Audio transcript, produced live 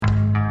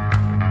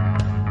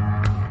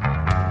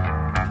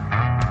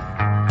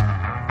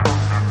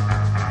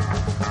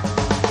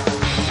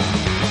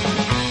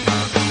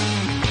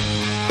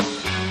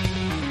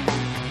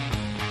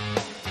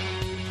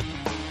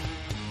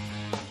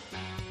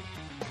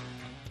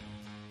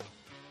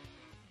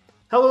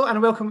Hello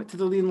and welcome to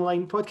the Lean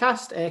Line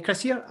podcast.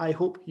 Chris here. I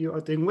hope you are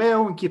doing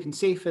well and keeping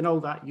safe and all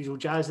that usual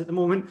jazz at the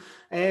moment.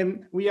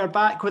 We are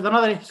back with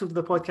another episode of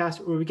the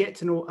podcast where we get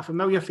to know a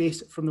familiar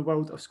face from the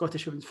world of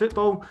Scottish women's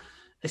football.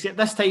 Except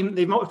this time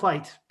they've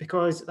multiplied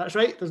because that's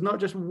right, there's not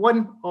just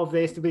one of the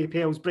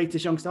SWPL's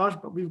brightest young stars,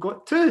 but we've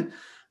got two.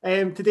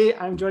 Today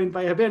I'm joined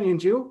by Hibernian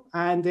duo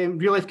and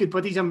real life good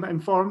buddies. I'm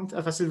informed.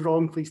 If this is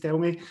wrong, please tell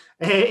me.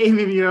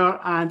 Amy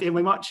Muir and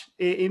Emily Much.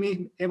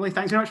 Emily,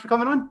 thanks very much for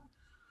coming on.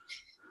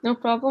 No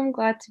problem,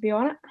 glad to be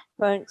on it.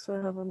 Thanks for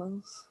having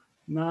us.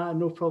 Nah,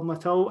 no problem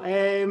at all.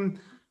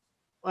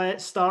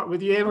 Let's start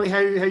with you, Emily. How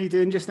you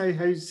doing just now?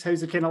 How's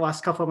the kind of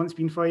last couple of months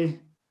been for you?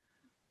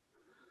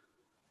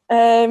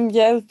 Yeah,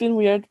 it's been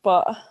weird,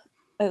 but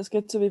it's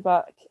good to be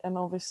back and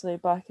obviously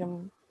back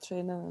in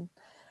training and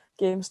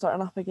games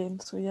starting up again.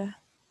 So yeah,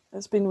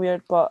 it's been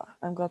weird, but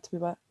I'm glad to be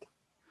back.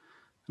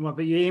 And what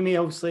about you, Amy?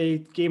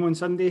 Obviously, game on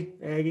Sunday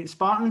against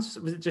Spartans.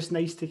 Was it just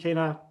nice to kind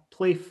of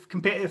play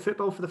competitive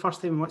football for the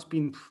first time in what's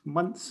been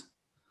months?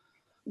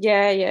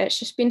 Yeah, it's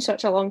just been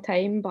such a long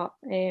time, but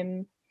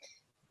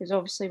because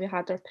obviously we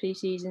had our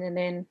pre-season and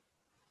then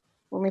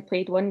only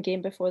played one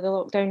game before the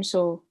lockdown,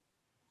 so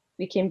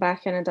we came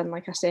back in and done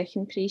like a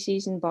second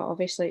pre-season, but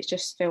obviously it's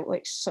just felt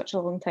like such a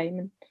long time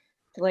and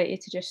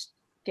delighted to just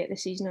get the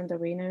season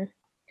underway now,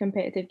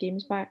 competitive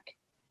games back.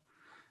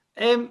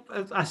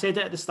 I said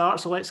it at the start,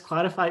 so let's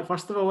clarify it.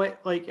 First of all,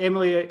 like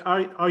Emily,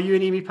 are you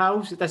and Amy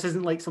pals? This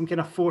isn't like some kind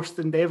of forced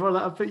endeavour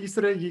that I've put you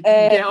through. You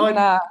get on.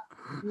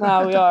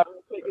 Nah, we are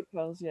quite good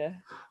pals. Yeah,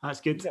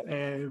 that's good.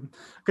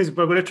 Because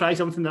we're going to try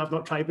something that I've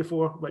not tried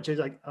before, which is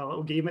like a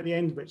little game at the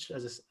end, which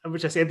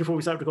I said before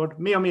we started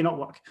recording, may or may not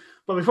work.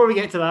 But before we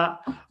get to that,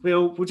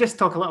 we'll just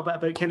talk a little bit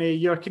about kind of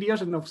your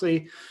careers and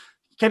obviously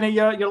kind of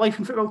your life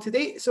in football to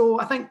date. So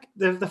I think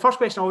the first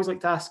question I always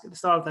like to ask at the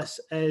start of this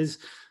is,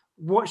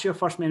 what's your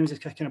first memories of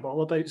kicking a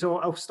ball about? So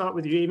I'll start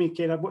with you, Amy.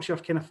 What's your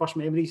kind of first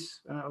memories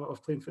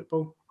of playing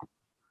football?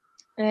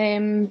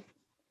 I'd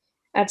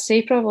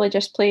say probably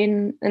just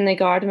playing in the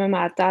garden with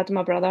my dad and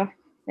my brother,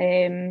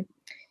 and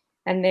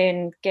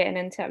then getting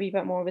into it a wee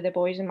bit more with the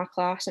boys in my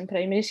class in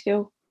primary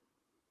school.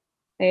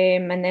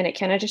 And then it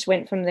kind of just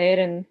went from there,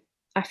 and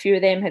a few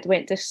of them had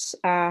went to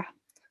a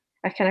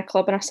kind of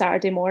club on a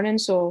Saturday morning,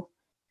 so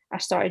I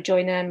started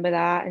joining in with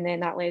that, and then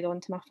that led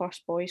on to my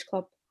first boys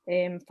club.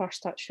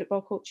 First touch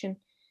football coaching.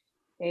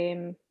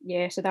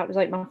 So that was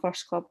like my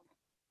first club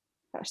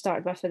that I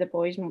started with for the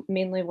boys,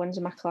 mainly ones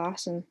in my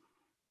class, and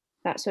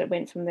that's where it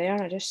went from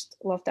there. I just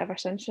loved it ever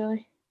since,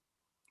 really.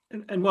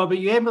 And what about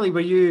you, Emily?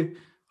 Were you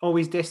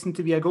always destined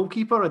to be a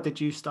goalkeeper, or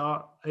did you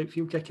start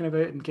outfield kicking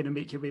about and kind of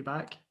make your way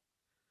back?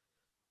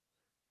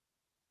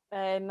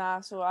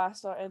 So I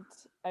started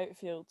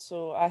outfield.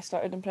 So I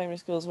started in primary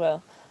school as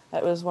well.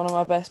 It was one of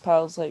my best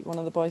pals, like one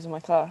of the boys in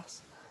my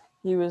class.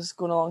 He was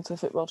going along to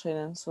football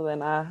training, so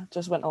then I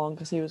just went along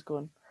because he was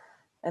going.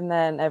 And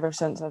then ever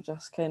since I've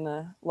just kind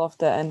of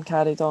loved it and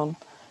carried on.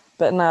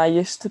 But I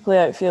used to play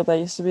outfield. I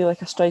used to be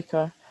like a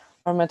striker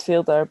or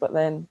midfielder, but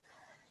then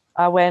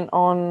I went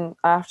on,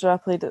 after I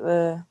played at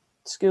the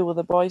school with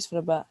the boys for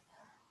a bit,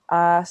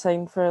 I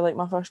signed for like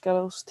my first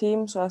girls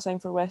team, so I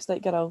signed for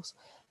Westlake Girls.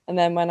 And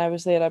then when I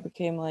was there, I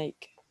became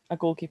like a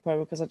goalkeeper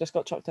because I just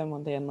got chucked in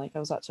one day and like I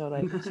was actually all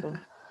right. So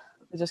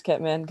it just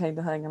kept me in kind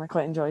of thing, and I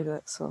quite enjoyed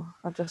it. So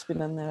I've just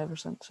been in there ever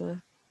since,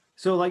 really.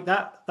 So like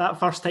that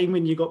first time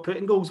when you got put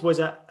in goals, was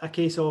it a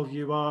case of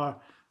you were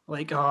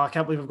like, oh, I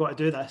can't believe I've got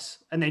to do this,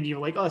 and then you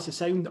were like, oh, this is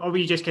sound, or were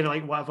you just kind of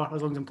like, whatever,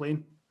 as long as I'm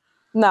playing?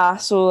 Nah,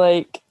 so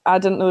like I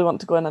didn't really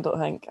want to go in, I don't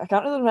think. I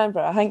can't really remember.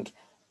 I think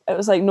it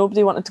was like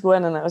nobody wanted to go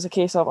in, and it was a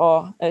case of,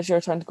 oh, it's your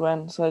turn to go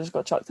in. So I just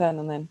got chucked in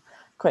and then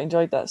quite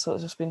enjoyed that. So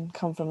it's just been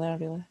come from there,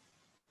 really.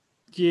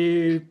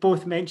 You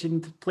both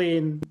mentioned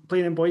playing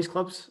in boys'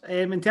 clubs.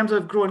 In terms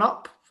of growing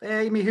up,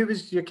 Amy, who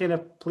was your kind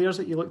of players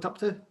that you looked up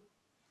to?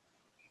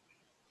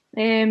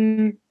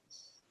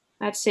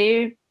 I'd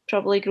say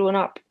probably growing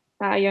up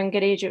at a younger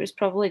age, it was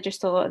probably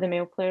just a lot of the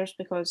male players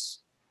because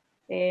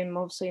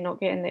obviously not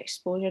getting the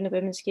exposure in the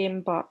women's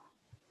game. But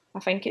I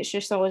think it's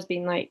just always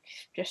been like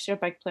just your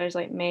big players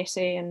like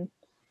Messi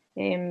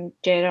and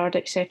Gerrard,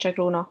 etc.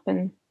 growing up.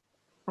 And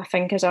I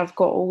think as I've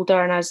got older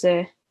and as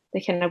the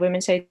kind of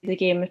women's side of the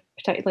game,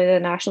 particularly the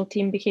national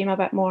team, became a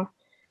bit more,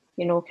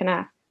 kind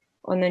of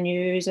on the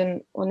news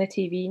and on the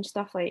TV and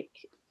stuff, like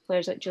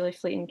players like Julie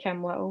Fleet and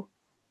Kim Little,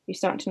 you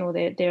start to know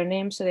their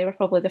names. So they were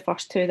probably the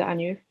first two that I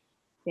knew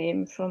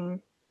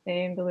from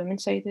the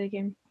women's side of the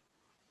game.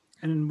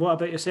 And what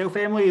about yourself,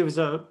 Emily? Was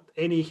there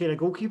any kind of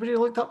goalkeeper you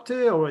looked up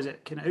to, or was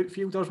it kind of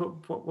outfielders?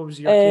 What was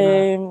your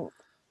kind of...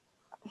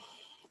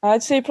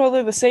 I'd say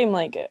probably the same.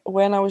 Like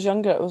when I was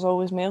younger, it was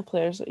always male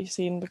players that you've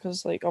seen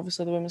because like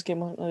obviously the women's game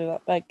wasn't really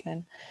that big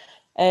then.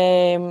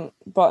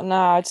 But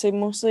I'd say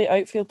mostly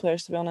outfield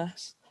players, to be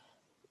honest.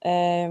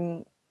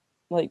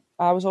 Like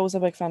I was always a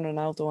big fan of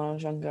Ronaldo when I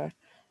was younger,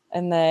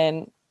 and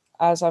then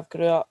as I've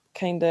grew up,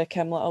 kind of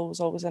Kim Little was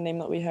always a name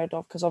that we heard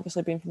of because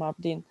obviously being from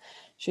Aberdeen,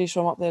 she's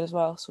from up there as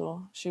well.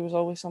 So she was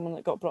always someone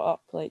that got brought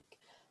up like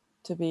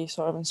to be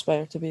sort of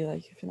inspired to be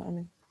like, if you know what I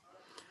mean.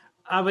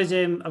 I was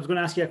going to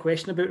ask you a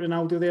question about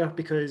Ronaldo there,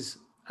 because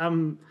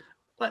I'm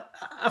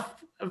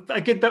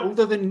a good bit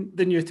older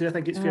than you two, I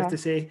think it's fair to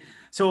say.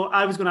 So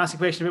I was going to ask a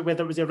question about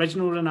whether it was the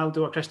original Ronaldo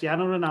or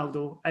Cristiano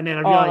Ronaldo, and then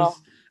I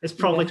realised it's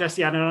probably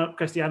Cristiano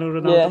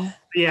Ronaldo.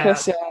 Yeah,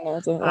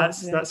 Cristiano.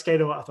 That's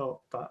kind of what I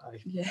thought. But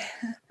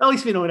at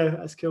least we know now.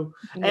 That's cool.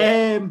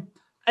 Yeah.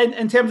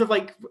 In terms of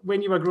like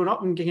when you were growing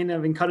up and getting kind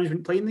of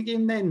encouragement playing the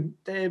game, then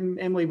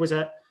Emily,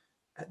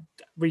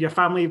 were your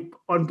family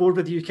on board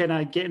with you kind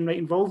of getting right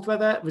involved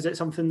with it? Was it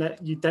something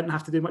that you didn't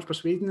have to do much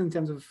persuading in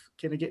terms of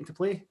kind of getting to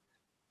play?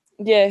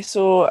 Yeah,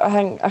 so I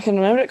think I can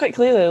remember it quite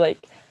clearly.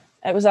 Like,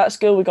 it was at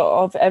school,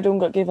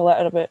 everyone gave a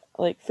letter about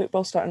like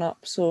football starting up.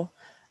 So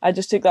I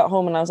just took that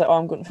home and I was like, oh,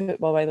 I'm going to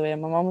football, by the way.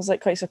 And my mum was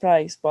like quite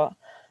surprised, but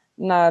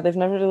nah, they've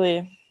never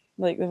really,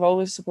 like, they've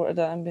always supported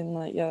it and been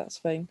like, yeah, that's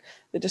fine.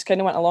 They just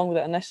kind of went along with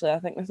it initially. I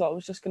think they thought it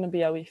was just going to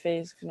be a wee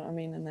phase, if you know what I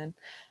mean. And then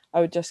I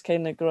would just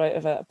kind of grow out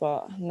of it.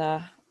 But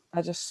nah,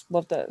 I just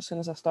loved it as soon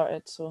as I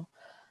started. So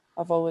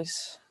I've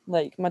always,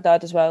 like, my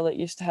dad as well, like,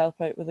 used to help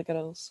out with the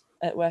girls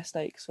at West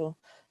Dyke. So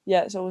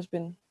yeah, it's always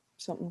been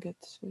something good.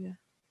 So yeah.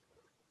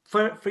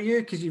 For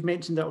you, because you've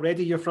mentioned it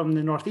already, you're from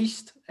the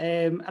Northeast,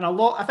 and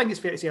I think it's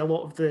fair to say a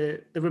lot of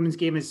the women's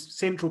game is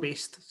central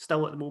based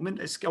still at the moment.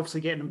 It's obviously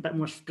getting a bit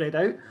more spread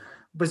out.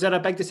 Was there a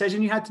big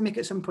decision you had to make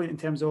at some point in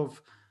terms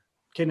of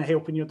kind of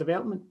helping your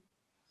development?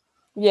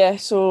 Yeah,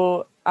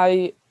 so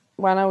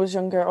when I was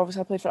younger,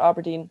 obviously I played for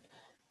Aberdeen,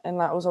 and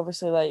that was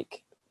obviously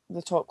like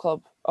the top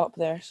club up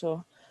there,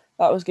 so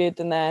that was good.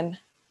 And then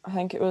I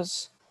think it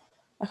was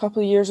a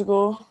couple of years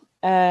ago,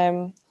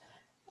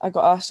 I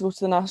got asked to go to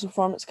the National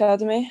Performance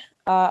Academy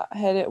at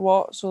Heriot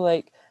Watt. So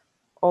like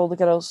all the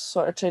girls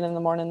sort of train in the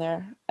morning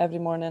there every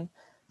morning,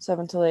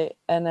 7 till 8,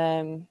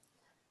 and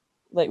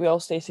like we all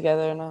stay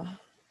together in a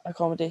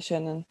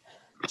accommodation and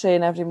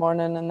train every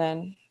morning. And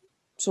then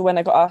so when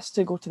I got asked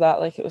to go to that,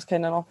 like, it was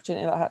kind of an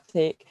opportunity that I had to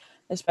take,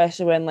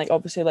 especially when, like,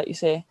 obviously, like you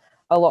say,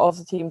 a lot of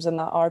the teams in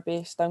that are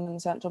based down in the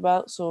Central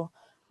Belt. So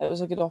it was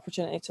a good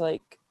opportunity to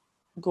like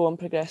go and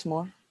progress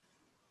more,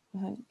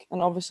 I think,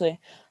 and obviously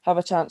have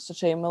a chance to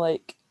train with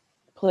like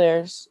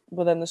players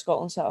within the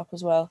Scotland setup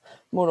as well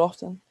more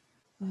often,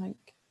 I think.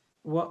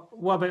 What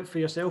about for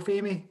yourself,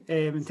 Amy,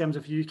 in terms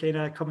of you kind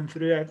of coming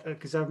through?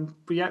 Because were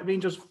you at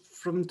Rangers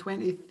from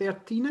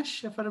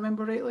 2013-ish, if I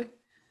remember rightly?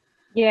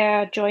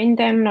 Yeah, I joined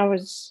them when I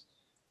was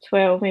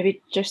 12,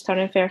 maybe just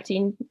turning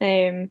 13,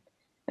 and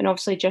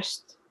obviously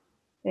just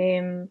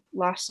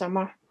last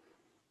summer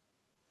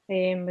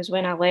was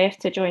when I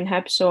left to join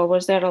Hibs, so I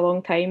was there a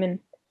long time. And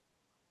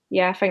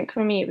yeah, I think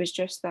for me it was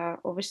just that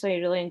obviously I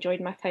really enjoyed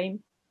my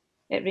time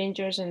at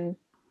Rangers, and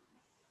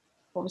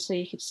obviously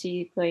you could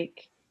see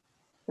like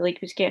the league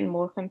was getting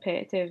more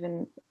competitive,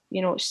 and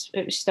you know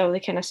it was still the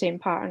kind of same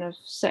pattern of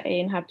City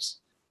and Hibs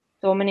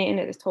dominating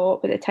at the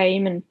top at the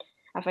time. And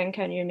I think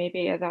I knew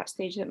maybe at that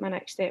stage that my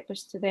next step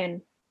was to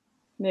then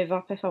move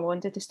up if I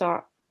wanted to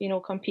start, you know,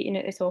 competing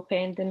at the top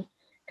end and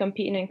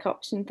competing in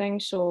cups and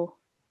things. So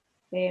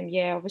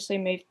yeah, obviously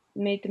made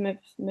the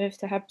move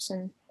to Hibs,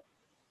 and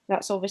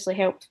that's obviously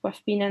helped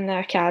with being in the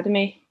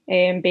academy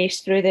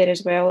based through there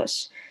as well.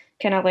 It's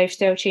kind of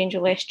lifestyle change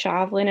with less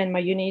travelling, and my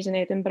uni's in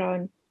Edinburgh,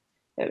 and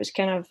it was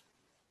kind of,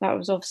 that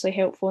was obviously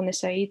helpful on the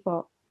side.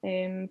 But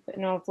no,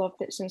 I've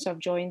loved it since I've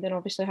joined, and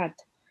obviously had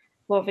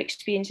a lot of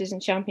experiences in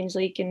Champions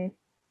League and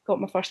got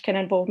my first kind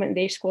of involvement in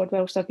the A squad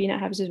whilst I've been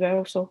at Hibs as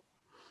well. So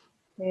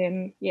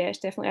yeah, it's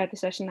definitely a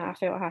decision that I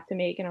felt I had to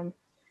make, and I'm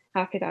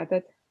happy that I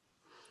did.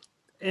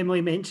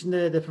 Emily mentioned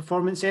the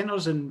performance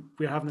centres, and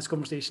we're having this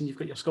conversation. You've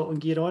got your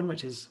Scotland gear on,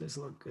 which is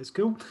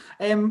cool.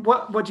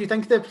 What do you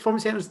think of the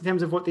performance centres in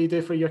terms of what they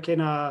do for your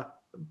kind of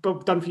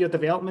done for your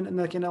development in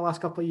the kind of last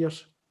couple of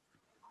years?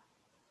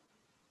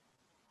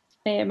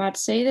 I'd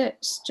say that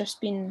it's just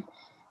been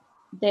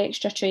the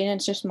extra training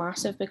is just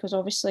massive, because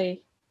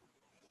obviously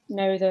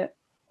now that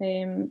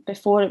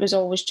before it was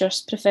always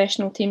just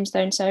professional teams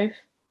down south.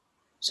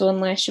 So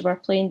unless you were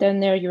playing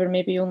down there, you were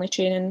maybe only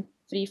training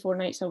 3-4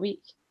 nights a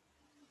week.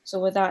 So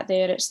with that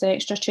there, it's the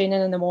extra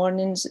training in the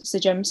mornings, it's the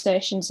gym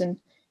sessions, and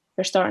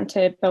you're starting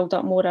to build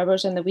up more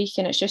hours in the week,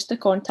 and it's just the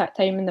contact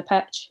time in the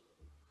pitch.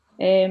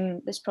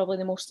 That's probably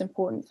the most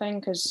important thing,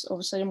 because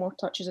obviously the more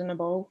touches on the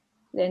ball,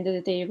 at the end of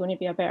the day, you're going to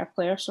be a better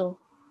player. So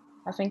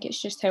I think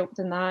it's just helped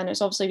in that, and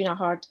it's obviously been a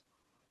hard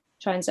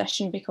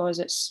transition because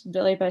it's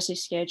really busy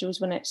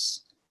schedules when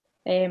it's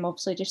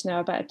obviously just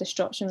now a bit of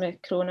disruption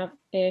with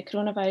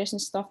coronavirus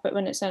and stuff, but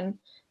when it's in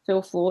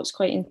full flow, it's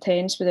quite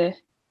intense with the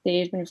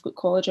days when you've got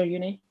college or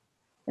uni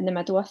in the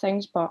middle of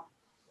things. But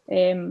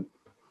no,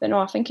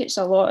 I think it's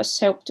a lot. It's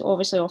helped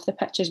obviously off the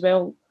pitch as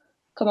well,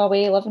 come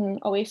away, living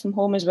away from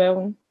home as well,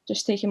 and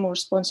just taking more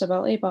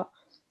responsibility. But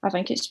I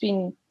think it's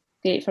been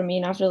great for me,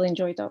 and I've really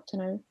enjoyed it up to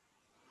now.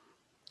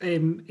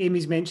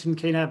 Amy's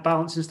mentioned kind of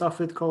balancing stuff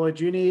with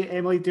college, uni.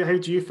 Emily, how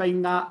do you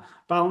find that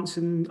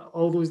balancing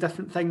all those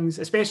different things,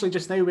 especially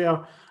just now where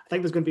I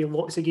think there's going to be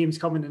lots of games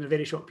coming in a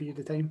very short period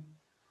of time?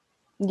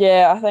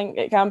 Yeah, I think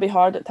it can be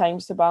hard at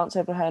times to balance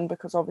everything,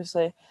 because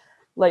obviously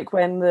like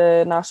when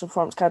the National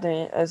Performance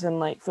Academy is in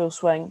like full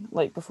swing,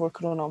 like before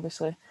Corona,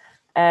 obviously,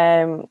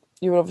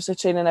 you were obviously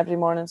training every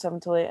morning 7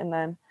 till 8, and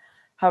then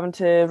having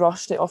to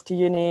rush straight off to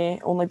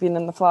uni, only being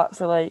in the flat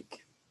for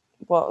like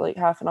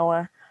half an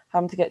hour,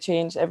 having to get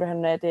changed,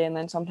 everything ready, and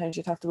then sometimes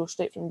you'd have to go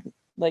straight from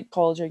like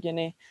college or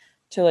uni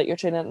to like your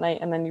training at night,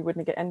 and then you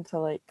wouldn't get into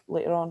like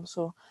later on.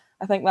 So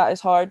I think that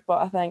is hard,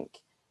 but I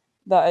think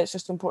that it's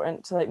just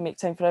important to like make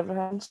time for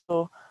everything.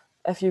 So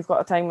if you've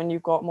got a time when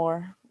you've got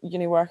more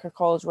uni work or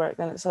college work,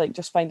 then it's like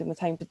just finding the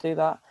time to do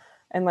that.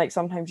 And like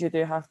sometimes you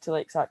do have to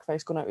like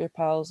sacrifice going out with your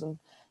pals and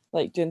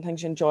like doing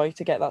things you enjoy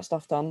to get that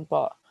stuff done,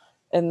 but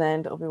in the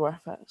end it'll be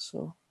worth it.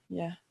 So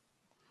yeah.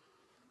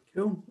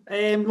 Cool.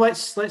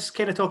 Let's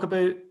kind of talk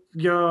about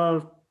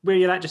where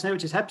you're at just now,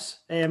 which is Hibs.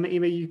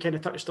 Amy, you kind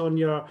of touched on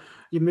you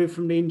moved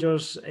from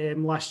Rangers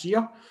last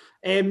year.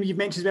 You've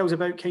mentioned as well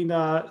about kind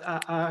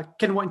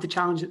of wanting to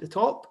challenge at the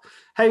top.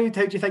 How do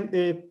you think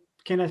the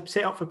kind of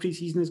setup for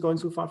pre-season has gone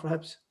so far for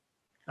Hibs?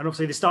 And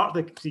obviously the start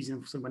of the season,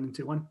 obviously winning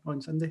 2-1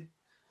 on Sunday.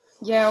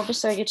 Yeah,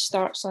 obviously a good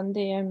start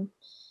Sunday.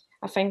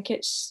 I think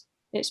it's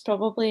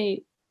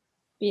probably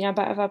been a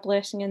bit of a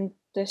blessing in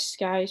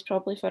disguise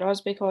probably for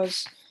us,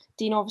 because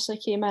Dean obviously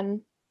came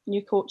in,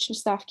 new coaching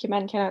staff came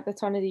in kind of at the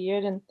turn of the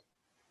year, and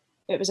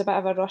it was a bit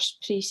of a rush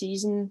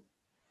pre-season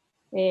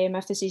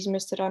if the season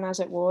was to run as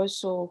it was.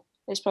 So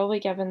it's probably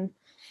given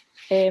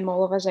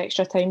all of us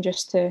extra time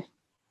just to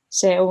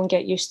settle and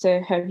get used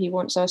to how he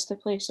wants us to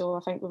play. So I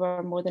think we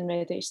were more than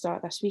ready to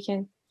start this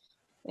weekend.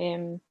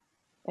 And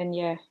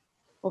yeah,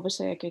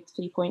 obviously a good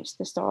 3 points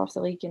to start off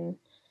the league, and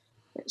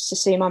it's the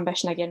same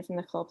ambition again from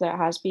the club that it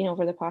has been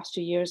over the past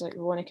 2 years. Like,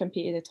 we want to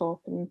compete at the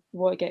top and we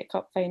want to get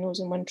cup finals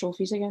and win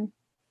trophies again.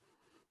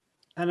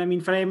 And I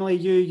mean, for Emily,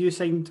 you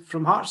signed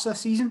from Hearts this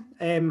season.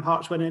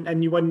 Hearts winning,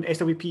 and you won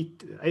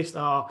SWP.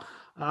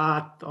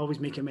 I always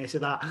make a mess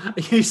of that.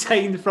 You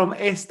signed from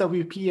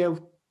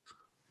SWPL.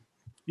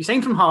 You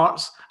signed from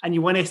Hearts and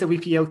you won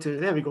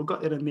SWPL2. There we go,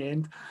 got there in the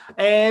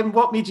end.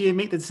 What made you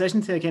make the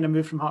decision to kind of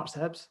move from Hearts to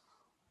Hibs?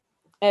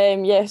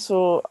 Yeah,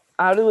 so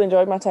I really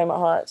enjoyed my time at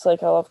Hearts.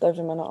 Like, I loved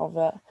every minute of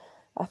it.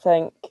 I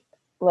think,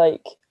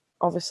 like,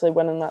 obviously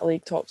winning that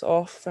league topped it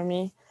off for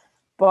me.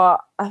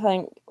 But I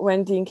think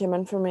when Dean came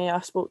in for me,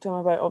 I spoke to him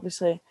about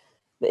obviously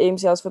the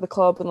aims he has for the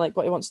club and like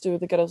what he wants to do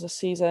with the girls this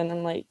season,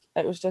 and like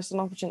it was just an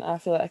opportunity I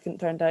feel like I couldn't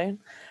turn down.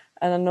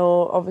 And I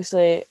know of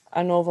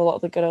a lot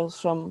of the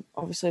girls from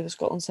obviously the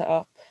Scotland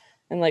setup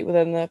and like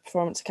within the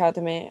Performance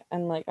Academy,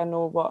 and like I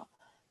know what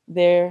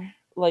their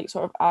like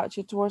sort of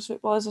attitude towards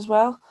football is as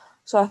well.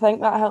 So I think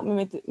that helped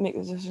me make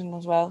the decision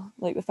as well.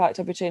 Like the fact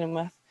I'd be training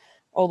with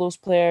all those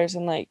players,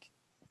 and like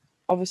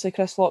obviously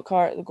Chris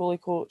Lockhart, the goalie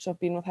coach, I've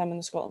been with him in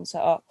the Scotland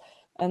setup,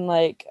 and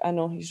like I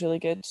know he's really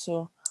good,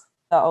 so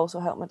that also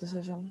helped my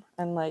decision.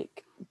 And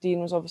like Dean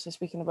was obviously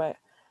speaking about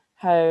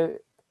how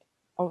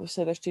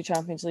obviously there's 2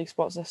 Champions League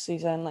spots this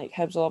season, like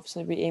Hibs will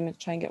obviously be aiming to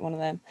try and get one of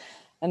them,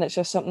 and it's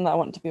just something that I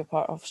wanted to be a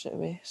part of straight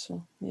away.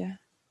 So yeah.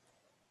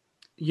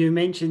 You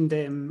mentioned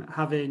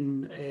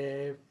having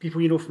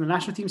people you know from the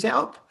national team set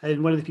up,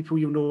 and one of the people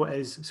you know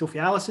is Sophie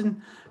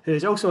Allison, who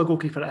is also a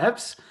goalkeeper at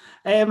Hibs.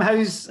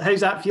 How's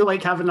that feel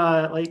like, having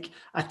a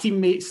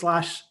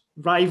teammate /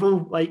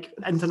 rival like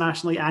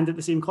internationally and at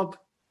the same club?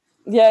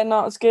 Yeah,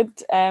 no, it's good.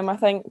 I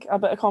think a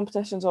bit of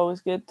competition is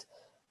always good.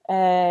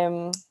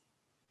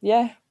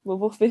 Yeah, we'll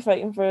both be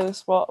fighting for the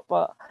spot,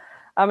 but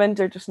I'm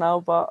injured just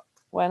now. But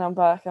when I'm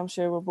back, I'm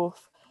sure we'll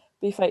both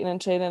be fighting in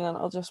training, and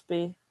it'll just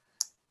be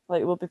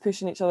like we'll be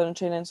pushing each other in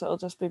training, so it'll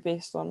just be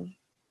based on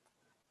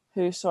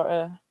who sort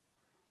of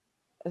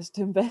is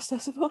doing best, I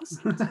suppose.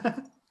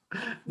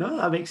 No,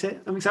 that makes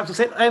it. That makes absolute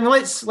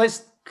sense.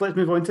 Let's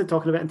move on to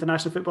talking about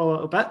international football a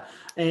little bit.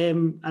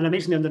 And I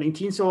mentioned the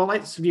under-19, so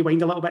let's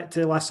rewind a little bit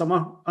to last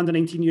summer,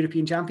 under-19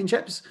 European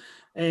Championships.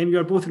 You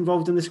were both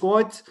involved in the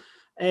squad.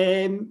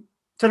 Tournament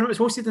was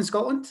hosted in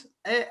Scotland.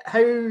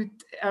 How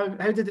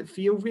did it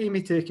feel,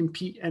 Amy, to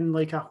compete in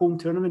like a home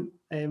tournament?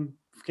 I'm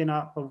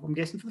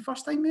guessing for the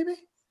first time, maybe.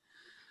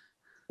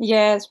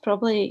 Yeah, it's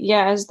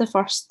the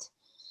first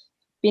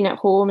being at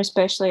home,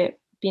 especially at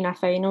being a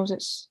finals.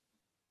 It's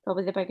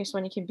probably the biggest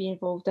one you can be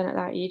involved in at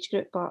that age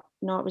group. But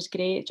no, it was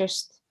great.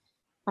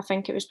 I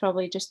think it was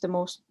probably just the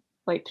most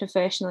like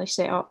professionally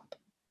set up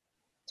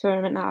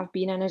tournament that I've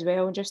been in as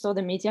well, and just all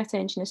the media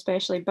attention,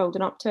 especially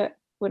building up to it,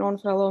 went on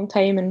for a long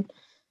time. And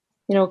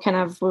you know, kind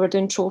of we were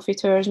doing trophy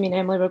tours. Me and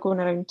Emily were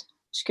going around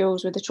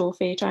schools with the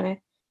trophy,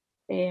 trying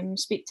to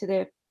speak to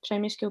the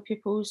primary school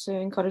pupils to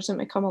encourage them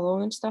to come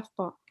along and stuff.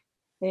 But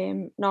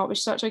no, it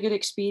was such a good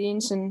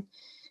experience, and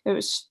it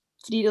was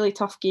 3 really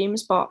tough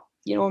games. But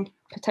you know,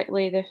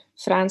 particularly the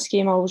France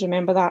game, I always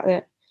remember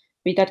that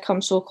we did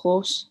come so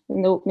close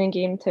in the opening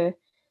game to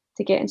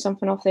getting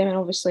something off them, and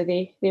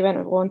obviously they went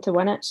on to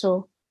win it.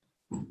 So,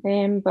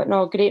 but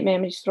no, great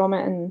memories from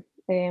it, and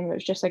it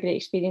was just a great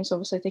experience,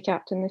 obviously, to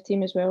captain the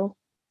team as well.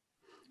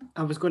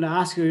 I was going to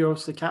ask you, you're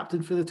obviously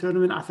captain for the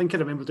tournament. I think I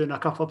remember doing a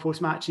couple of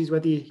post matches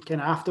with you kind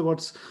of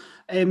afterwards.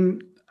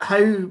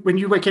 How, when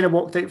you were kind of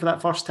walked out for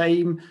that first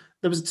time,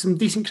 there was some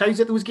decent crowds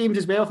at those games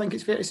as well, I think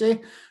it's fair to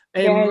say.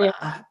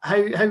 Yeah. How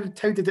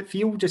did it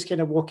feel just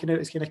kind of walking out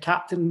as kind of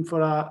captain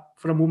for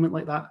a moment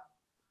like that?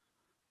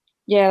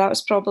 Yeah, that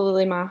was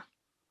probably my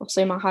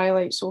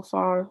highlight so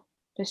far,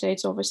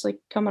 besides obviously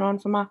coming on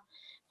for my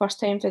first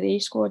time for the A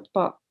squad.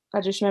 But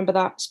I just remember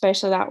that,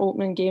 especially that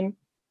opening game.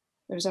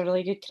 There was a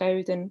really good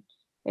crowd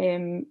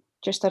and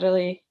just a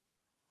really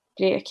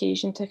great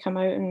occasion to come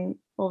out and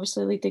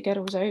obviously lead the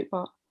girls out.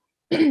 But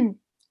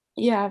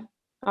yeah,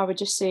 I would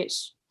just say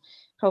it's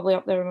probably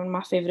up there, one of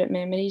my favourite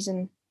memories,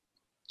 and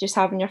just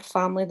having your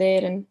family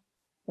there. And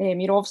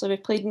obviously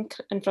we've played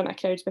in front of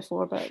crowds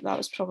before, but that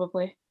was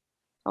probably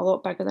a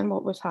lot bigger than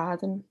what we've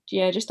had. And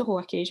yeah, just the whole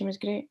occasion was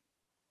great.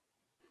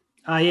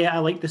 Yeah, I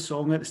like the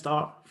song at the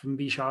start from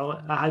Be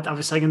Charlotte. I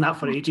was singing that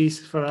for ages,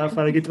 for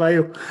a good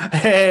while.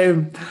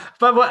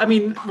 But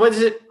what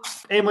does it,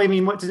 Emily? I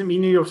mean, what does it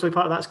mean? You're obviously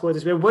part of that squad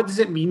as well. What does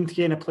it mean to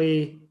kind of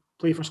play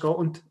for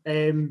Scotland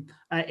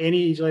at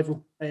any age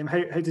level?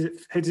 How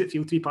does it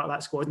feel to be part of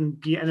that squad and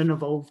be in and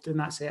involved in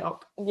that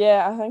setup?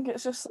 Yeah, I think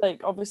it's just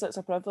like, obviously it's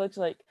a privilege.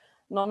 Like,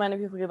 not many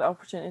people get the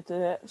opportunity to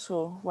do it.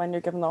 So when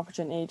you're given the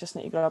opportunity, you just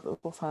need to grab it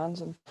with both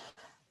hands and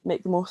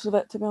make the most of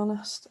it. To be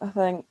honest, I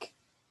think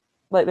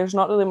like there's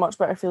not really much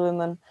better feeling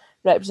than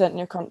representing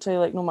your country,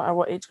 like no matter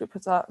what age group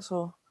it's at.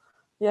 So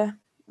yeah,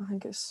 I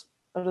think it's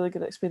a really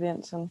good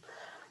experience, and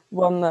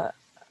one that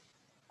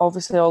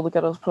obviously all the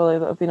girls probably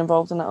that have been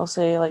involved in it will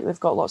say like they've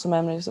got lots of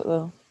memories that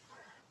they'll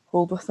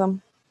hold with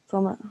them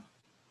from it.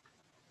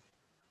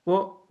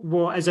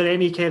 What is there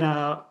any kind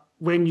of,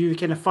 when you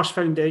kind of first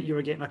found out you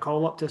were getting a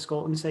call up to the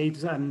Scotland side,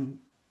 and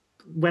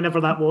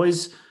whenever that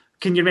was,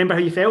 can you remember how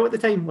you felt at the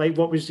time? Like,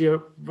 what was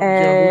your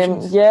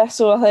emotions? Yeah,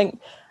 so I think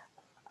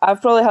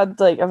I've probably had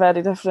like a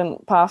very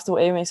different path to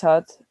what Amy's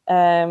had.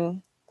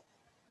 When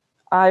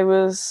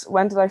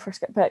did I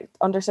first get picked?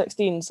 Under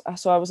 16s.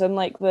 So I was in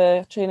like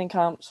the training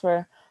camps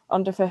for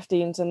under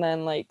 15s and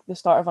then like the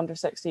start of under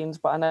 16s,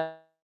 but I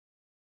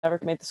never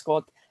made the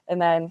squad.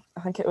 And then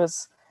I think it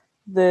was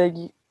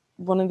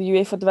one of the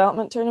UEFA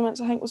development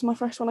tournaments, I think was my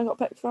first one I got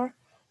picked for.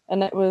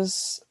 And it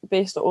was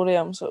based at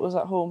Oriam, so it was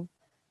at home.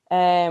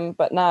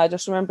 But I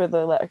just remember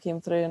the letter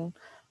came through and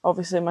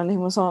obviously my name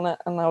was on it,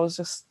 and I was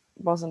just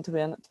buzzing to be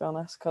in it, to be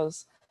honest,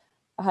 because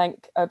I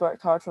think I'd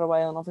worked hard for a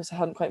while and obviously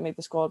hadn't quite made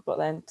the squad, but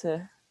then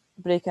to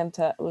break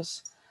into it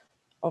was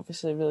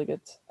obviously really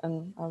good,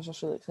 and I was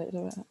just really excited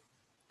about it.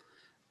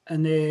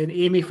 And then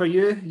Amy, for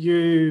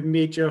you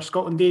made your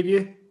Scotland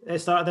debut at the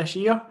start of this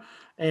year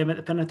at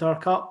the Pinatar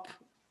Cup.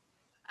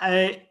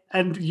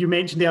 And you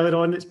mentioned earlier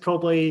on it's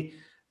probably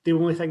the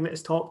only thing that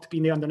has topped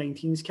being the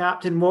under-19s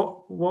captain.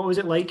 What was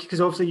it like?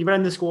 Because obviously you were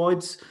in the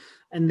squads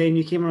and then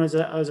you came on as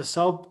a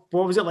sub.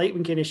 What was it like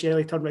when Kenny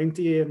Shelley turned round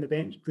to you on the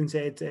bench and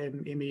said,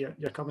 Amy,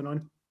 you're coming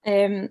on?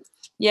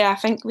 Yeah, I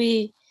think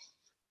we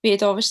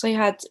had obviously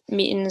had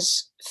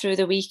meetings through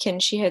the week,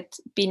 and she had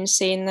been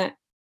saying that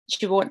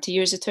she wanted to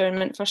use the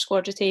tournament for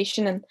squad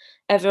rotation and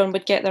everyone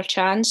would get their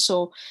chance.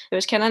 So it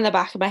was kind of in the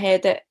back of my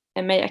head that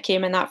it might have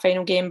came in that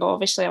final game, but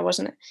obviously I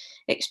wasn't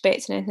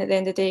expecting it at the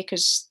end of the day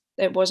because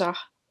it was a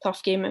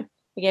tough game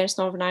against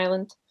Northern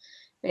Ireland.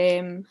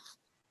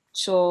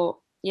 So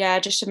yeah, I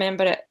just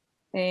remember it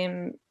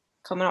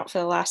coming up for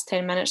the last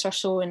 10 minutes or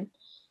so, and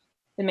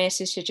the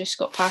message had just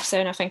got passed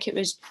down. I think it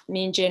was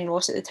me and Jane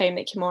Ross at the time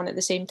that came on at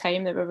the same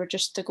time, that we were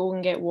just to go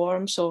and get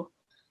warm. So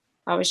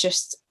I was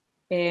just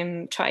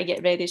trying to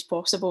get ready as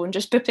possible and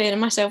just preparing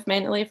myself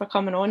mentally for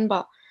coming on.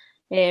 But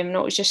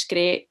no, it was just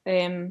great.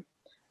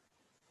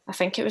 I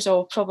think it was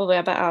all probably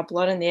a bit of a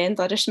blur in the end.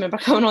 I just remember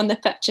coming on the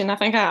pitch and I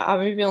think I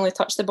maybe only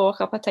touched the ball a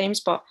couple of times,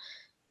 but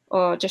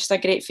just a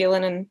great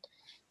feeling,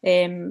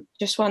 and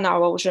just one that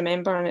I'll always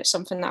remember, and it's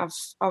something that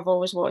I've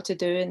always wanted to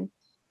do, and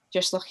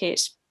just lucky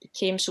it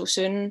came so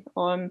soon.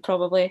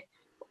 Probably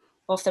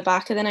off the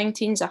back of the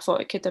 19s, I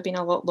thought it could have been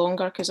a lot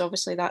longer because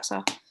obviously that's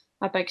a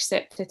big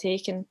step to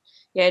take, and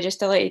yeah, just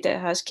delighted that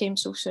it has came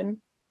so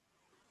soon.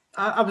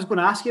 I was going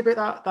to ask you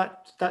about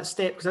that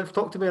step because I've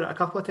talked about it a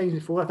couple of times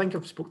before. I think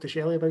I've spoke to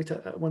Shelley about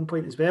it at one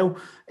point as well.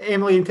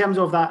 Emily, in terms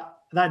of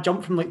that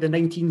jump from like the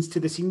 19s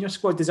to the senior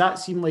squad, does that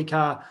seem like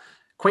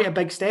quite a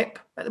big step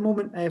at the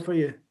moment for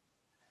you?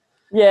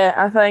 Yeah,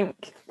 I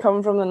think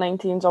coming from the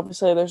 19s,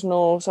 obviously there's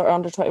no sort of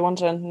under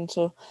 21s or anything,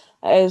 so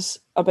it is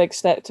a big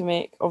step to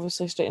make,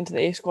 obviously straight into the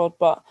A squad.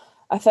 But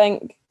I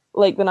think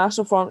like the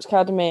National Performance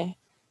Academy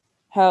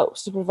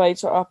helps to provide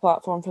sort of a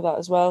platform for that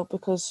as well,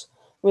 because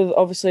with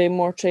obviously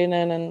more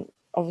training and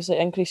obviously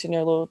increasing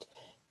your load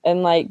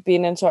and like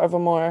being in sort of a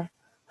more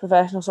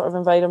professional sort of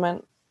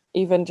environment,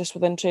 even just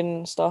within training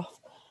and stuff,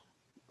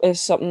 is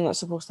something that's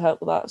supposed to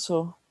help with that.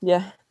 So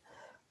yeah,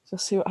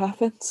 just see what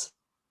happens.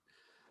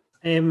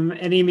 And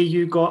Amy,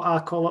 you got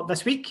a call up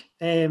this week.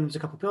 There's a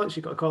couple of pilots.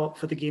 You got a call up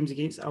for the games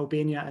against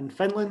Albania and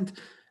Finland.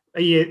 Are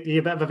you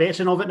a bit of a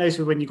veteran of it now?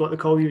 So when you got the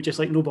call, you were just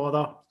like, no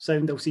bother,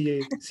 sound, I'll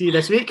see you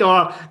this week.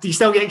 Or do you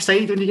still get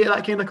excited when you get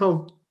that kind of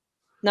call?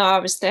 No, I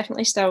was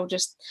definitely still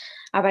just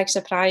a big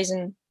surprise.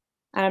 And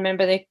I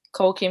remember the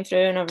call came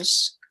through and I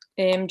was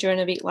during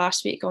the week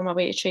last week on my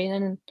way to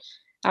training, and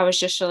I was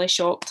just really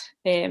shocked.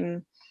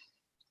 And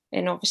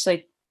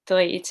obviously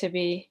delighted to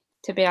be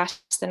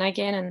asked in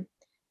again,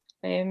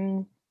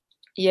 and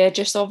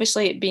just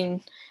obviously it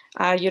being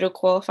a Euro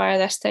qualifier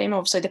this time.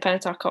 Obviously the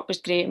Pinatar Cup was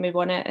great and we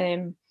won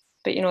it,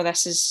 but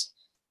this is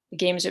the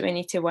games that we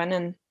need to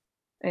win,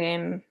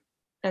 and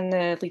in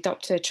the lead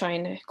up to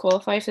trying to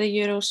qualify for the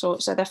Euro, so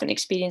it's a different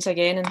experience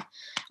again. And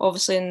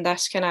obviously in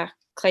this kind of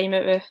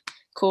climate with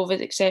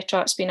COVID,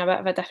 etc., it's been a bit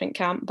of a different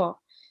camp, but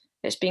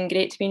it's been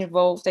great to be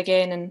involved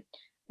again,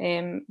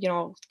 and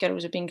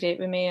girls have been great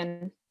with me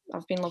and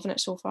I've been loving it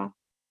so far.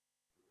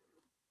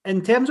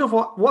 In terms of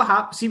what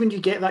happens, see when you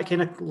get that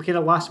kind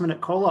of last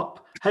minute call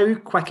up, how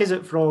quick is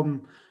it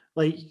from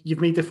like you've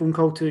made the phone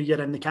call to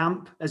you're in the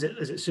camp? Is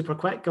it super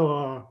quick,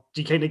 or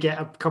do you kind of get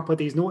a couple of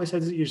days notice? How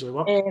does it usually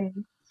work?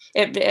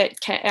 It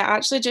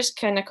actually just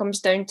kind of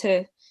comes down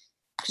to,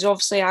 because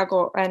obviously I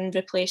got in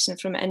replacing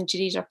from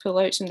injuries or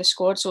pullouts in the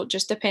squad, so it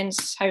just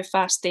depends how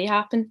fast they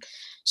happen.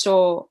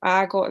 So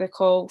I got the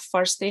call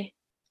Thursday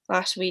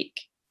last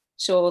week,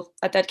 so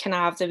I did kind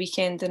of have the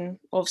weekend and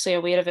obviously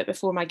aware of it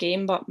before my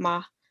game, but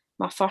my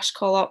first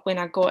call up when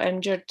I got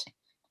injured,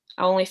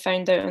 I only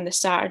found out on the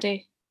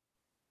Saturday,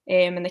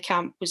 and the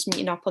camp was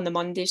meeting up on the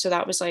Monday, so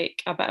that was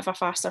like a bit of a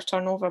faster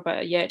turnover.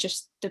 But yeah, it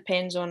just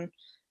depends on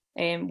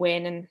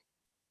when and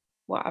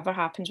whatever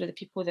happens with the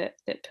people that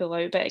pull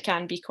out, but it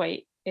can be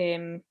quite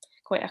a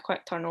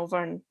quick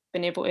turnover, and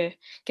being able to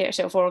get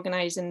yourself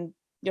organised and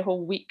your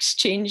whole week's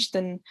changed,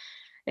 and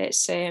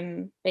it's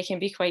it can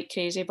be quite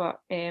crazy. But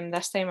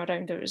this time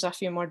around it was a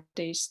few more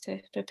days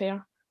to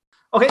prepare.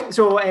 Okay,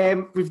 so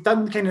we've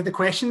done kind of the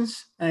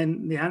questions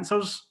and the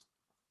answers,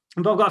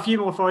 but I've got a few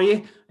more for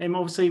you.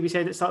 Obviously, we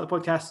said at the start of the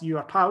podcast you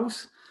are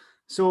pals,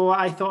 so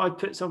I thought I'd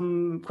put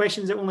some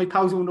questions that only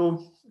pals will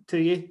know to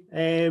you.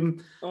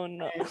 Oh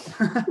no.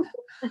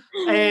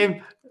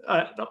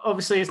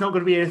 Obviously, it's not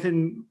going to be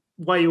anything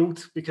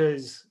wild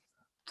because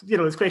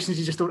there's questions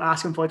you just don't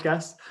ask on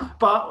podcasts.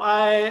 But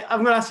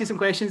I'm going to ask you some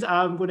questions.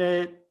 I'm going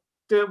to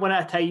do it one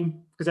at a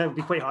time because that would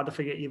be quite hard to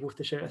forget you both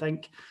to shout, I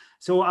think.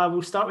 So I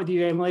will start with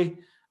you, Emily,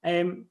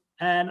 and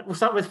we'll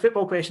start with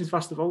football questions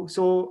first of all.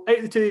 So out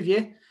of the two of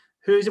you,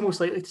 who's the most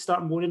likely to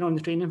start moaning on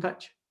the training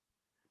pitch?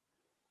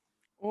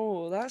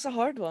 Oh, that's a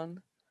hard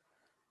one.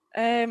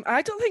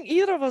 I don't think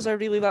either of us are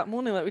really that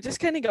moaning. Like, we just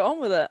kind of get on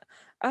with it.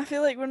 I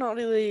feel like we're not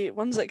really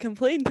ones that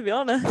complain, to be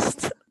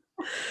honest.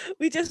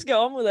 We just get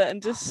on with it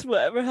and just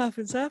whatever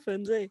happens, eh?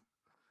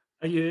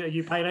 Are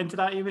you buying into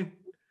that, Amy?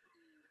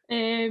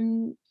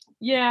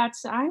 Yeah,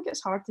 I think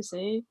it's hard to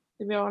say,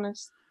 to be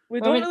honest. We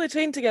don't really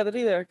train together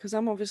either, because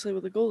I'm obviously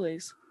with the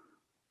goalies.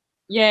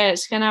 Yeah,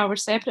 it's kind of, we're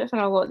separate for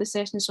a lot of the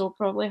sessions, so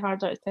probably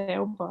harder to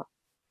tell, but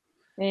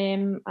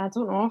I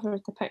don't know if I were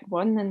to pick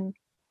one, and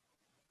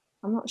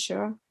I'm not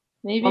sure.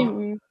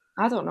 Maybe,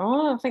 I don't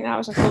know, I think that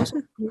was a close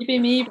one. Maybe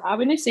me, but I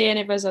wouldn't say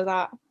any of us are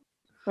that.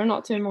 We're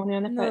not too moany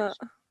on the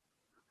pitch.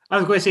 I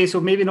was going to say, so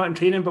maybe not in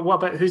training, but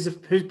what about who's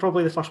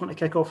probably the first one to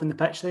kick off in the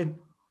pitch then?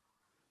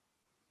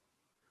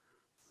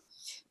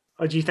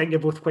 Or do you think you're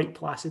both quite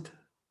placid?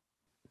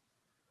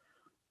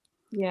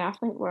 Yeah, I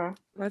think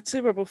I'd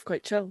say we're both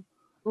quite chill.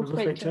 Both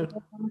quite chill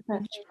on the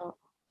pitch.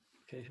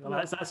 Okay, well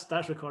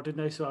that's recorded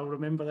now, so I'll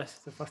remember this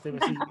the first time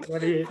I see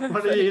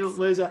one of you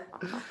lose it.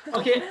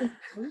 Okay.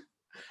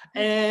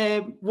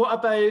 What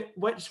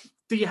about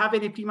do you have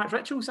any pre-match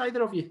rituals,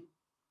 either of you?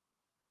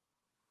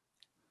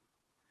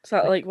 Is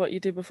that like what you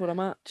do before a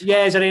match?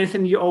 Yeah, is there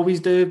anything you always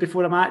do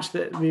before a match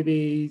that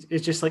maybe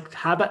is just like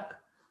habit?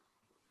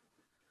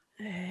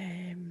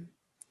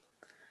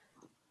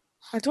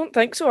 I don't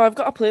think so. I've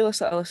got a playlist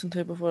that I listen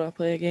to before I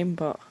play a game,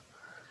 but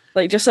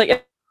just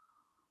like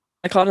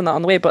I card on that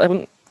on the way, but I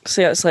wouldn't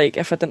say it's like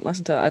if I didn't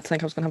listen to it, I'd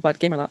think I was going to have a bad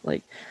game or that.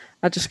 Like,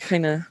 I just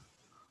kind of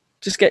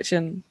just get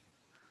you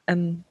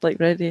in like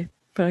ready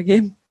for a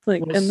game,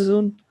 like in the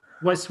zone.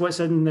 What's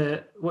on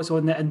the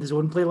in the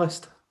zone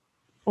playlist?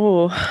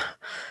 Oh,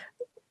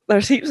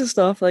 there's heaps of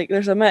stuff. Like,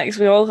 there's a mix.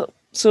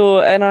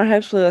 So in our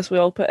house playlist, we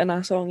all put in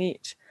a song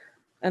each,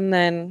 and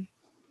then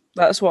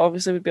that's what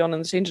obviously would be on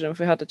in the changing room if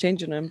we had a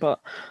changing room. But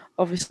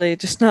obviously,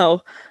 just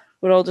now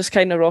we're all just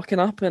kind of rocking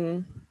up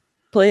and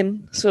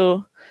playing.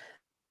 So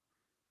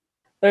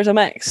there's a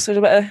mix. There's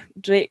a bit of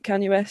Drake,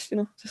 Kanye West,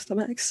 just a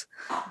mix.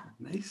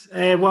 Nice.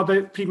 What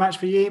about pre-match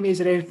for you, Amy? Is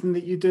there anything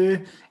that you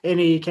do?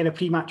 Any kind of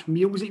pre-match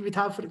meals that you would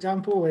have, for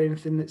example, or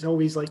anything that's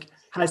always like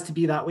has to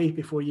be that way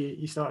before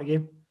you start a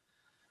game?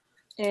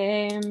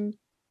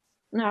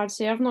 No, I'd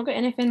say I've not got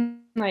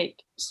anything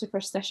like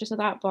superstitious of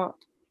that, but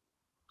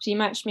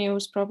pre-match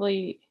meals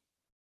probably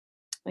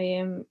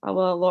a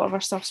lot of our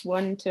stuff's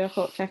 1-2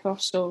 o'clock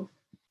kickoff, so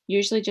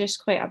usually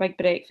just quite a big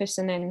breakfast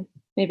and then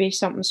maybe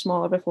something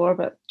smaller before,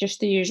 but just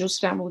the usual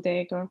scrambled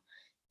egg or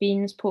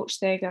beans,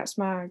 poached egg, that's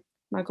my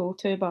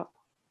go-to. But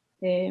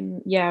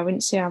yeah, I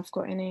wouldn't say I've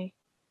got any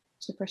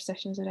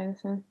superstitions or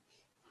anything.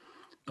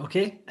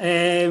 Okay,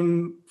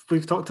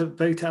 we've talked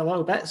about it a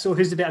little bit, so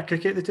who's the better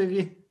cook out of the two of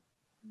you?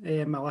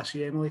 I'll ask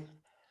you, Emily.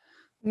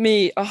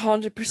 Me,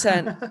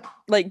 100%.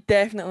 Like,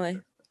 definitely.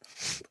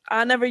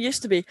 I never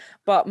used to be,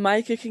 but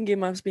my cooking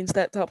game has been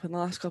stepped up in the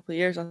last couple of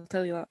years, I'll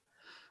tell you that.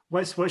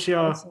 What's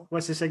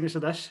the signature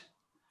dish?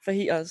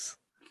 Fajitas.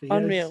 Fajitas?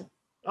 Unreal.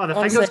 Oh, the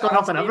Honestly, finger's gone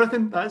up and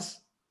everything. That's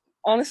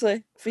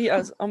honestly,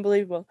 fajitas,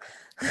 unbelievable.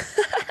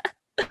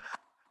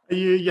 Are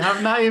you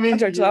having that, Amy?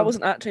 So I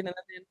wasn't at training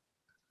in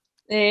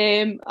the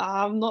end.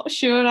 I'm not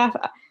sure.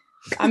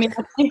 I mean,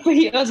 I think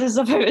fajitas is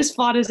about as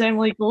far as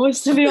Emily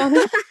goes, to be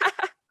honest.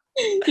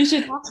 You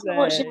should ask her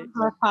what she wants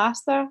for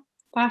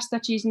pasta,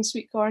 cheese, and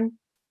sweet corn.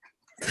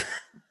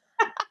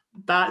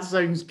 That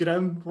sounds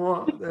grim.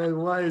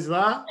 What is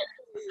that?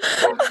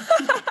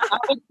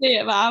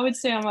 I would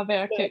say I'm a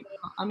better cook.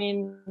 I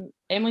mean,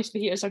 Emily's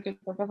fajitas are good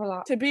for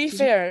that. To be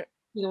fair,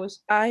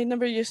 I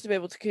never used to be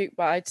able to cook,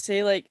 but I'd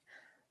say like,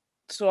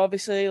 so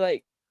obviously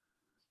like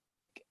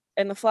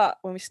in the flat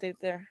when we stayed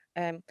there,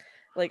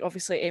 like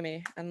obviously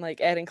Amy and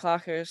like Erin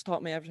Clackers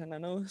taught me everything I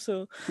know.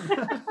 So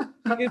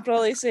you could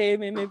probably say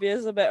Amy maybe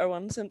is a better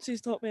one since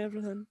she's taught me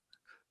everything.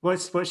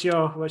 What's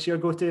your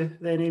go-to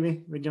then,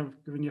 Amy, when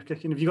you're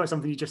cooking? Have you got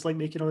something you just like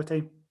making all the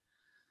time?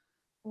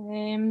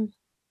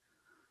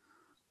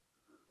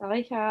 I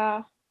like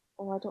I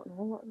don't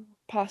know what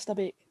pasta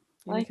bake.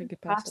 I like a good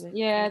pasta bake.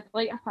 Yeah,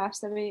 like a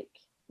pasta bake.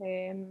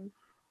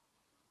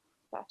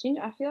 But I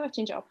feel like I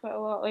change it up quite a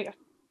lot. Like a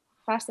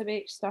pasta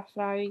bake, stir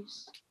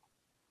fries,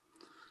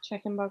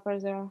 chicken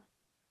burgers.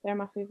 They're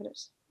my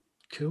favourites.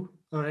 Cool.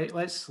 All right,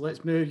 let's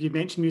move. You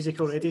mentioned music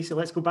already, so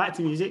let's go back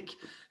to music.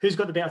 Who's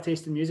got the better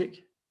taste in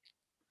music?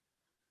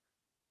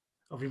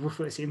 Have we both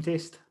got the same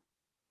taste?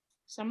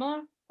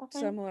 Similar, I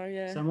think. Similar,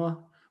 yeah. Similar.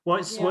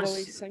 What's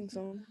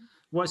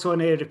on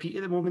repeat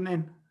at the moment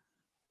then?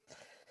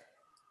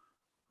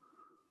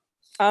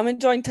 I'm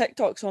enjoying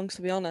TikTok songs,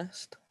 to be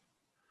honest.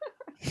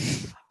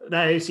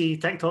 Now, see,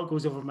 TikTok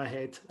goes over my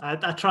head. I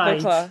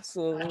tried. I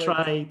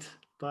tried,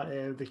 but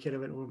they kind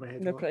of went over my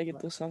head. They're pretty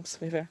good, those songs, to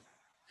be fair.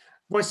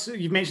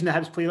 You mentioned the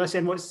Hibs playlist,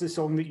 and what's the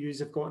song that you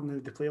have got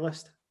in the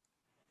playlist?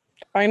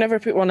 I never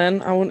put one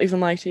in. I won't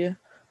even lie to you.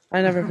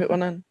 I never put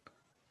one in.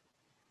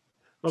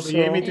 What about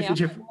you,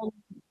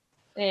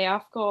 Amy?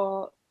 I've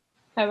got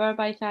Power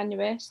by Kanye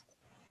West.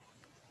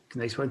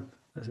 Nice one.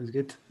 That sounds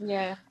good.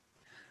 Yeah.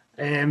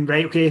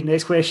 Right, okay,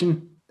 next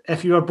question.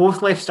 If you were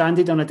both left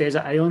stranded on a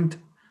desert island,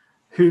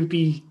 who would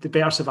be the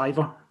better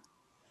survivor?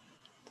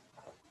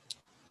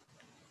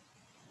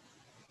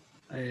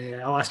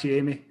 I'll ask you,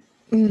 Amy.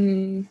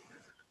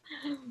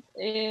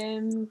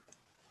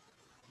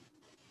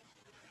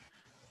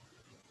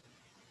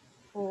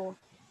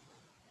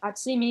 I'd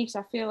say me because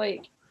I feel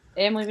like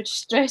Emily would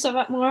stress a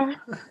bit more.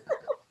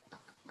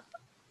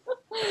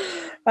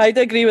 I'd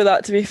agree with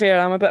that, to be fair.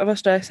 I'm a bit of a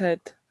stress head.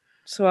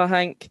 So I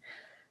think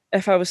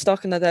if I was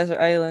stuck in a desert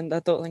island, I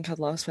don't think I'd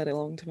last very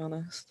long, to be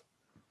honest.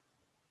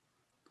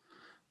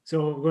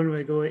 So we're going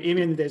to go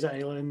Amy in the desert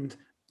island,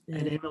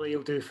 and Emily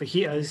will do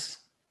fajitas,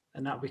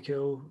 and that'll be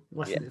cool.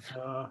 Listen to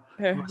her.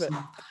 Perfect.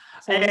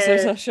 So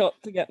there's a shop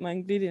to get my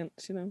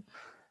ingredients, you know.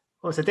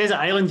 Well, it's a desert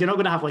island. You're not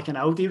going to have like an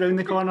Aldi round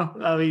the corner.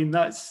 I mean,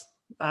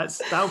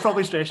 that'll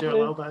probably stress you out a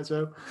little bit as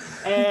well.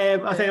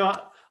 I'll tell you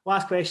what.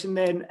 Last question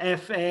then.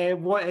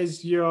 What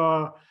is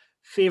your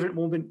favourite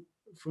moment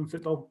from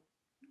football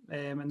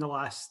in the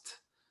last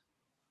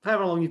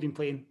however long you've been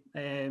playing?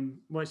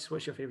 What's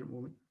your favourite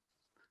moment?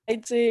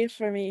 I'd say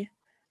for me,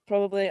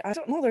 probably, I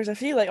don't know, there's a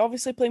few, like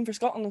obviously playing for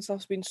Scotland and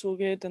stuff's been so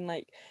good, and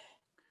like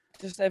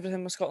just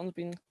everything with Scotland's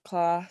been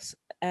class.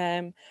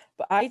 But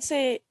I'd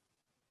say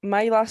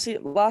my last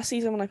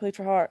season when I played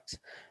for Hearts,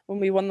 when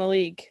we won the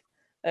league,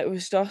 it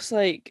was just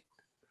like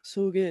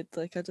so good.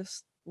 Like I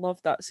just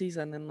loved that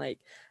season, and like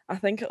I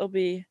think it'll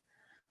be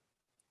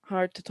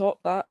hard to top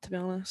that, to be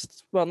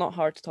honest. Well, not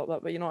hard to top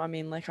that, but you know what I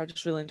mean. Like I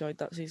just really enjoyed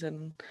that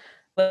season.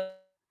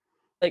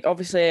 Like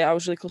obviously I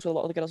was really close with a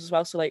lot of the girls as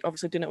well, so like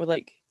obviously doing it with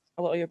like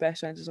a lot of your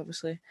best friends is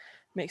obviously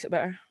makes it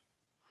better.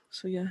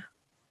 So yeah.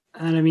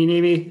 And I mean,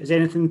 Amy, has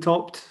anything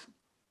topped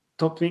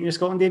making your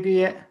Scotland debut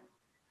yet?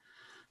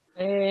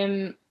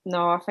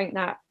 No, I think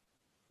that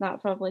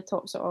probably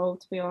tops it all,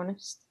 to be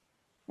honest.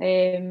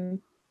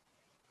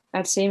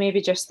 I'd say maybe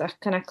just the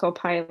kind of club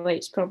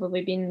highlights,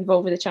 probably being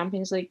involved with the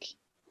Champions League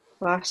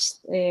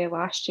last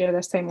year.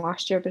 This time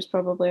last year was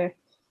probably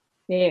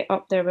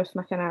up there with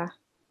my kind of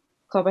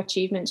club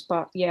achievements.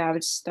 But yeah, I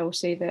would still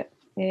say that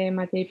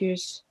my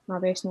debut's my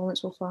best moment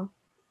so far.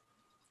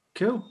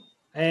 Cool.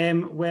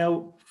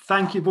 Well,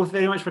 thank you both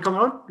very much for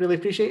coming on. Really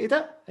appreciated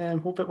it.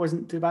 Hope it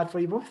wasn't too bad for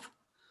you both.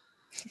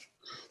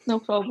 No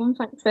problem.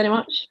 Thanks very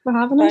much for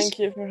having us. Thank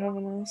you for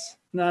having us.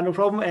 No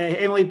problem.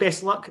 Emily,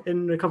 best luck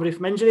in recovery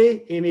from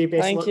injury. Amy,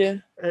 best luck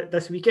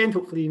this weekend.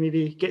 Hopefully you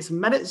maybe get some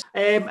minutes.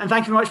 And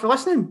thank you very much for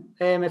listening.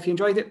 If you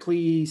enjoyed it,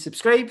 please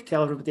subscribe,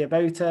 tell everybody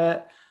about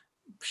it,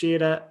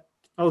 share it,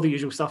 all the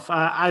usual stuff.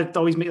 I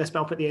always make this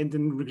bit up at the end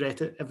and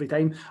regret it every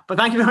time. But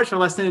thank you very much for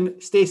listening.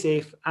 Stay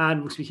safe,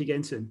 and we'll speak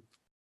again soon.